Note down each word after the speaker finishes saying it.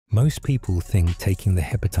Most people think taking the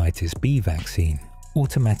hepatitis B vaccine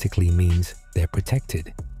automatically means they're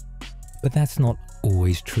protected, but that's not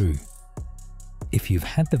always true. If you've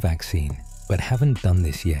had the vaccine but haven't done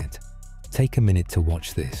this yet, take a minute to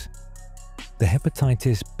watch this. The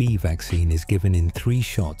hepatitis B vaccine is given in 3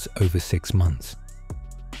 shots over 6 months.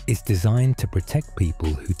 It's designed to protect people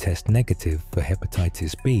who test negative for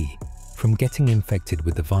hepatitis B from getting infected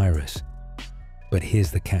with the virus. But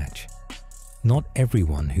here's the catch. Not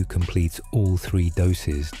everyone who completes all 3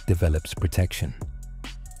 doses develops protection.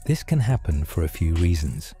 This can happen for a few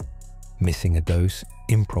reasons: missing a dose,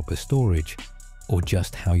 improper storage, or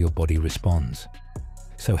just how your body responds.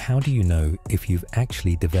 So how do you know if you've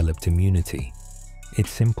actually developed immunity?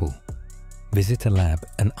 It's simple. Visit a lab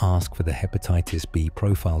and ask for the hepatitis B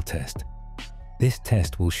profile test. This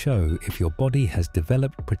test will show if your body has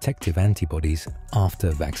developed protective antibodies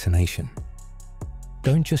after vaccination.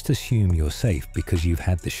 Don't just assume you're safe because you've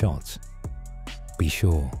had the shots. Be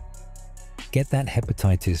sure. Get that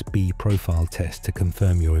hepatitis B profile test to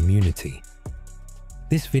confirm your immunity.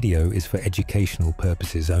 This video is for educational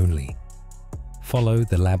purposes only. Follow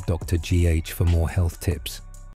the Lab Dr. GH for more health tips.